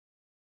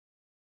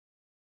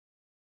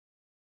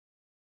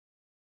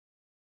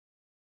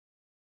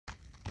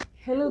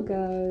Hello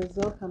guys,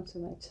 welcome to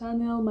my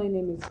channel. My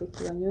name is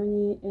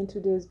Kenyanyoutuber, and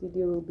today's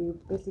video will be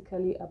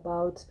basically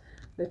about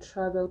the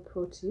travel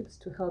pro tips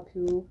to help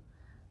you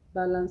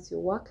balance your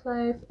work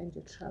life and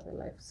your travel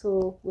life.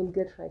 So we'll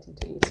get right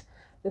into it.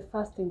 The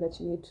first thing that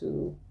you need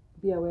to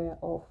be aware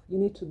of, you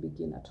need to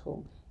begin at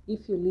home.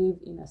 If you live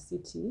in a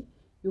city,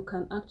 you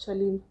can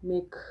actually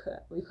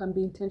you can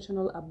be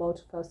intentional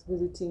about first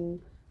visiting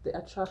the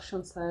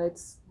attraction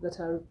sites that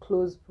are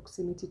close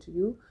proximity to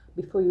you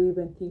before you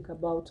even think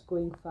about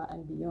going far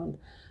and beyond.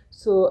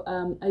 So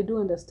I do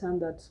understand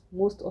that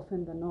most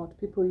often than not,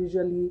 people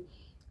usually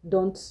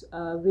don't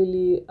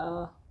really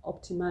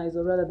optimize,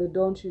 or rather they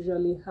don't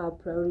usually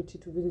have priority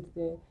to visit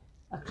the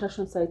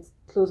attraction sites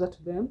closer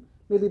to them,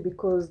 maybe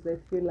because they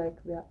feel like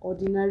they're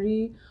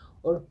ordinary,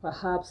 or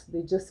perhaps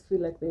they just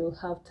feel like they will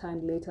have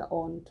time later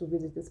on to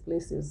visit these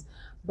places.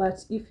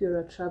 But if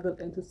you're a travel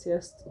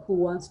enthusiast who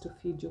wants to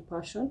feed your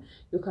passion,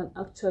 you can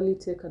actually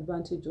take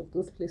advantage of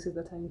those places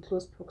that are in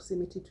close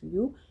proximity to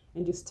you,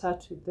 and you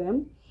start with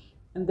them.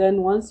 And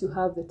then once you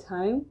have the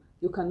time,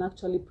 you can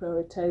actually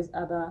prioritize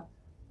other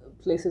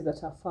places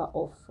that are far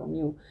off from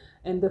you.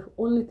 And the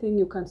only thing,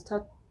 you can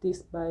start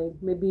this by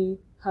maybe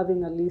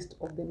having a list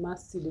of the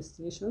must-see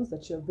destinations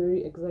that you're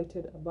very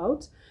excited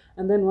about,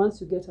 and then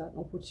once you get an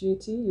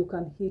opportunity, you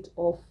can hit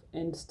off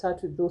and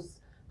start with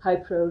those high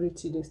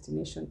priority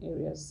destination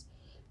areas.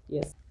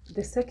 Yes,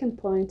 the second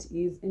point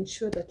is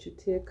ensure that you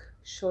take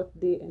short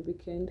day and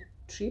weekend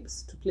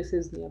trips to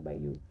places nearby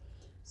you.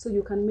 So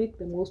you can make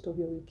the most of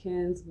your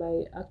weekends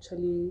by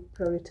actually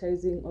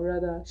prioritizing, or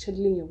rather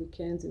scheduling your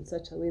weekends in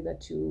such a way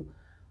that you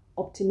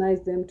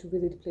optimize them to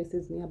visit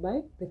places nearby.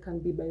 They can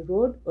be by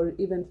road or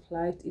even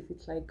flight if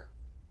it's like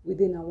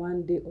within a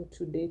 1 day or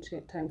 2 day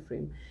time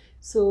frame.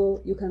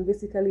 So you can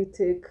basically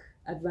take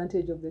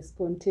advantage of the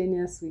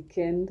spontaneous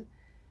weekend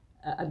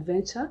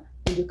adventure,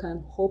 and you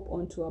can hop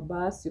onto a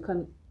bus. You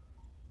can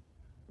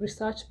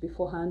research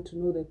beforehand to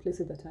know the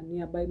places that are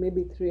nearby,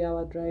 maybe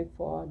 3-hour drive,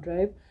 4-hour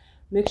drive.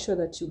 Make sure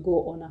that you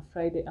go on a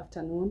Friday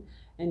afternoon,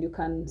 and you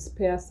can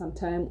spare some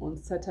time on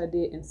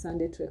Saturday and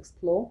Sunday to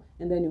explore,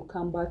 and then you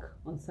come back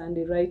on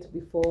Sunday right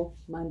before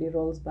Monday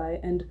rolls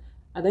by, and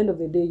at the end of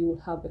the day you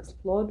will have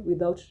explored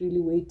without really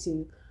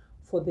waiting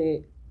for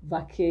the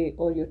vacay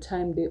or your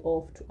time day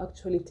off to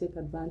actually take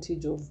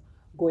advantage of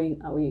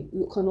going away.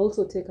 You can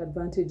also take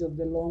advantage of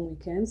the long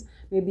weekends,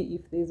 maybe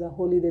if there's a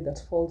holiday that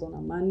falls on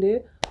a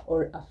Monday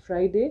or a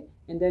Friday,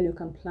 and then you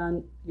can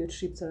plan your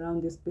trips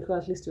around this,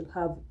 because at least you'll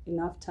have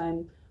enough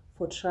time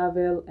for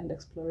travel and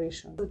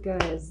exploration. So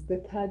guys, the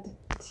third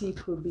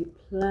tip will be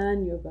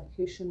plan your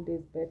vacation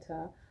days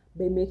better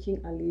by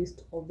making a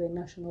list of the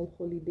national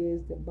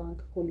holidays, the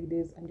bank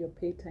holidays, and your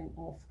paid time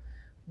off.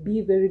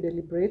 Be very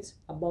deliberate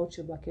about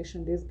your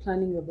vacation days,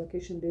 planning your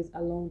vacation days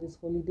along these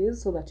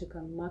holidays so that you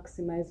can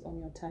maximize on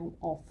your time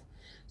off.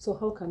 So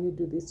how can you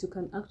do this? You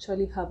can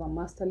actually have a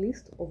master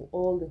list of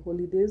all the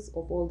holidays,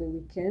 of all the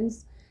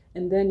weekends,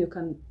 and then you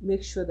can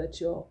make sure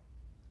that your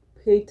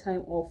paid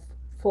time off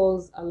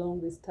falls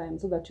along this time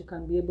so that you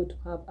can be able to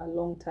have a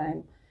long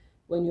time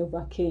when you're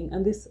vacating.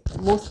 And this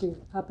mostly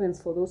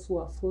happens for those who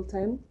are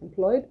full-time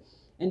employed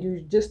and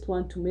you just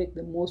want to make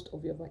the most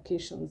of your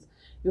vacations.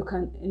 You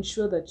can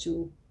ensure that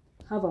you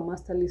have a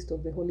master list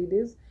of the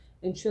holidays,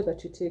 ensure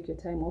that you take your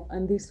time off,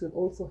 and this will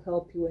also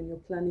help you when you're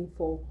planning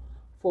for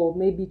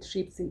maybe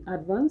trips in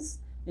advance,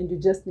 and you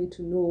just need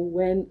to know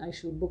when I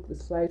should book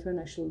this flight, when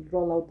I should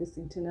roll out this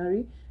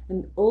itinerary.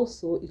 And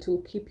also it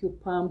will keep you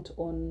pumped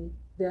on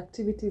the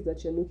activities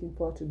that you're looking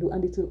forward to do,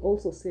 and it will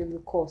also save you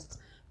costs.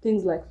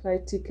 Things like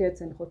flight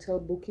tickets and hotel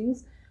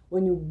bookings,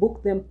 when you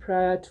book them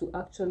prior to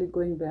actually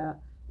going there,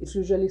 it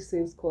usually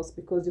saves costs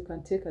because you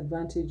can take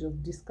advantage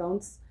of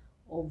discounts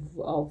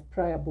of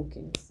prior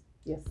bookings.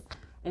 Yes,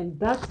 and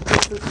that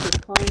takes us to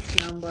point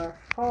number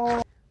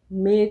 4.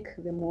 Make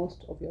the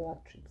most of your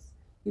work trips.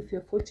 If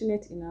you're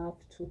fortunate enough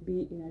to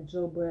be in a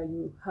job where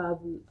you have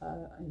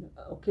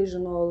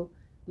occasional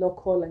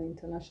local and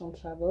international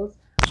travels,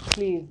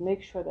 please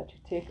make sure that you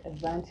take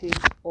advantage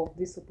of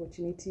this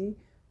opportunity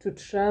to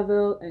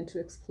travel and to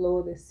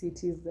explore the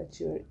cities that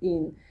you're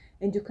in.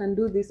 And you can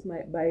do this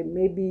by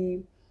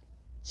maybe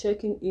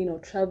checking in or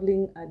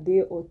traveling a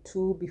day or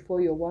two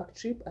before your work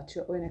trip at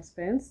your own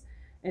expense,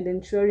 and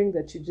ensuring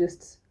that you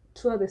just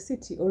tour the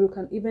city, or you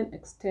can even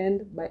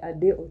extend by a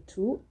day or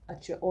two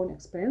at your own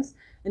expense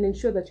and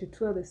ensure that you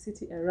tour the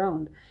city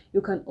around.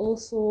 You can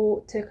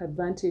also take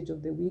advantage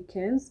of the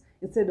weekends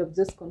instead of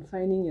just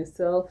confining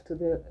yourself to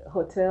the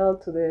hotel,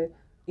 to the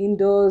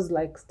indoors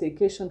like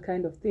staycation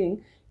kind of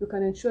thing. You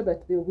can ensure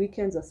that the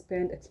weekends are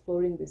spent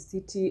exploring the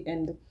city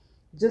and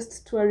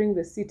just touring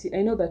the city.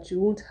 I know that you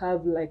won't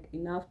have like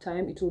enough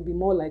time. It will be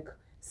more like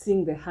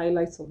seeing the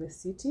highlights of the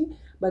city,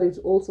 but it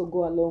also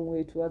go a long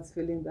way towards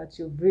feeling that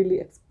you've really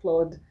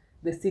explored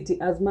the city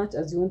as much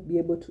as you won't be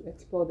able to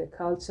explore the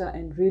culture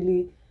and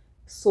really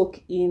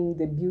soak in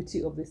the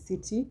beauty of the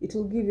city. It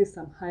will give you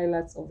some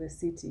highlights of the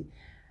city.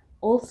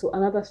 Also,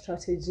 another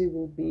strategy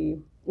will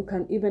be, you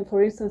can even,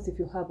 for instance, if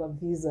you have a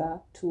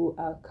visa to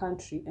a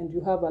country and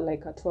you have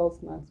like a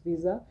 12-month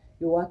visa,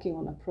 you're working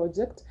on a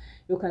project,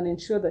 you can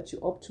ensure that you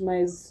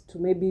optimize to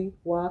maybe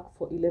work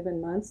for 11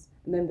 months,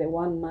 and then the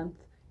 1 month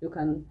you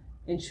can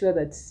ensure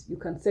that you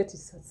can set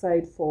it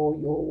aside for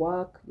your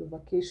work, your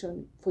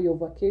vacation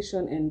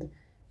and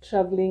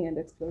traveling and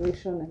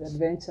exploration and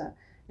adventure.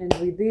 And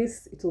with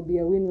this, it will be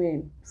a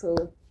win-win. So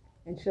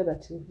ensure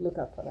that you look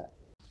out for that.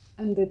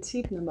 And the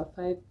tip number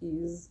 5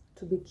 is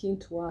to be keen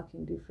to work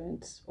in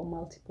different or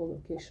multiple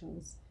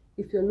locations.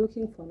 If you're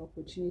looking for an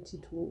opportunity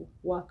to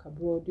work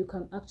abroad, you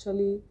can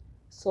actually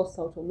source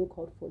out or look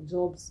out for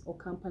jobs or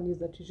companies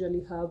that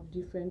usually have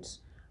different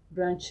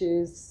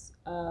branches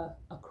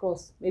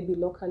across, maybe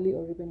locally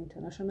or even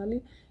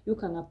internationally. You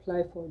can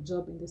apply for a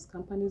job in these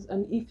companies,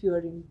 and if you are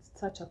in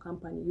such a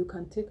company, you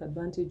can take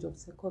advantage of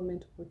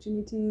secondment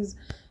opportunities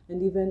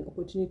and even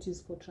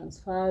opportunities for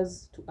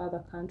transfers to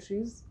other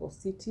countries or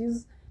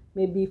cities,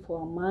 maybe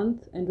for a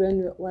month. And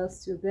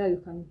whilst you're there,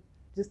 you can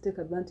just take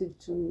advantage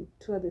to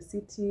tour the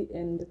city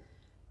and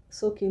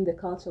soak in the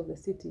culture of the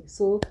city.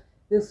 So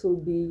this will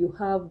be, you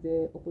have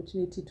the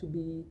opportunity to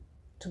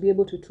be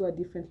able to tour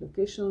different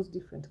locations,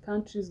 different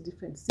countries,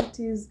 different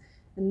cities,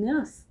 and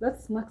yes,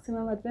 that's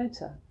maximum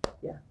adventure.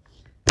 Yeah.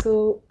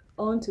 So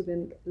on to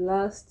the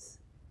last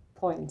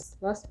point,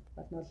 last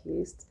but not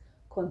least,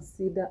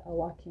 consider a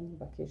working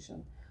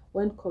vacation.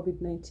 When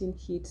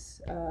COVID-19 hit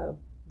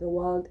the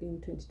world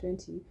in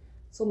 2020,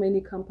 so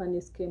many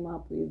companies came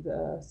up with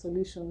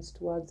solutions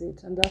towards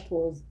it, and that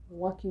was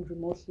working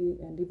remotely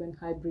and even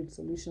hybrid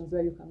solutions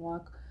where you can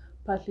work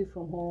partly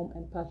from home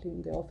and partly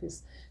in the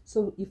office.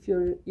 So if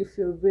you're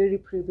very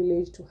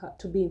privileged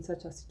to be in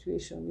such a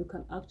situation, you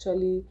can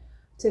actually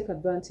take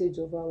advantage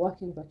of a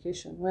working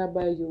vacation,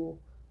 whereby you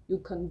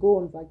can go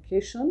on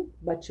vacation,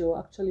 but you're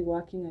actually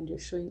working and you're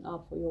showing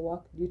up for your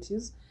work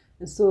duties.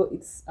 And so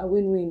it's a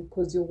win-win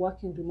because you're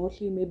working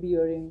remotely. Maybe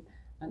you're in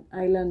an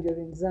island, you're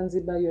in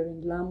Zanzibar, you're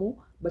in Lamu,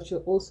 but you're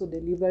also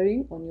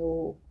delivering on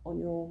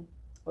your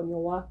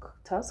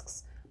work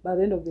tasks. By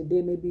the end of the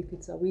day, maybe if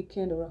it's a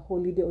weekend or a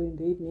holiday or in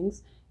the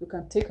evenings, you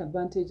can take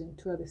advantage and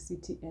tour the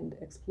city and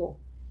explore.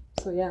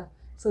 So yeah,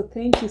 so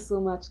thank you so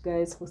much,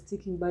 guys, for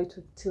sticking by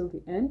till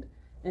the end.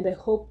 And I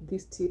hope you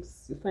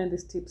find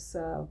these tips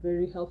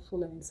very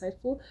helpful and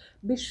insightful.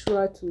 Be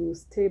sure to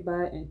stay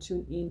by and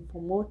tune in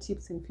for more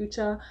tips in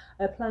future.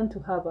 I plan to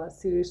have a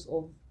series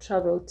of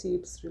travel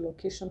tips,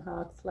 relocation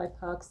hacks, life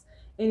hacks,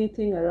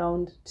 anything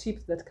around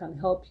tips that can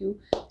help you.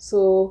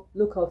 So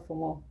look out for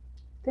more.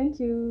 Thank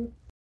you.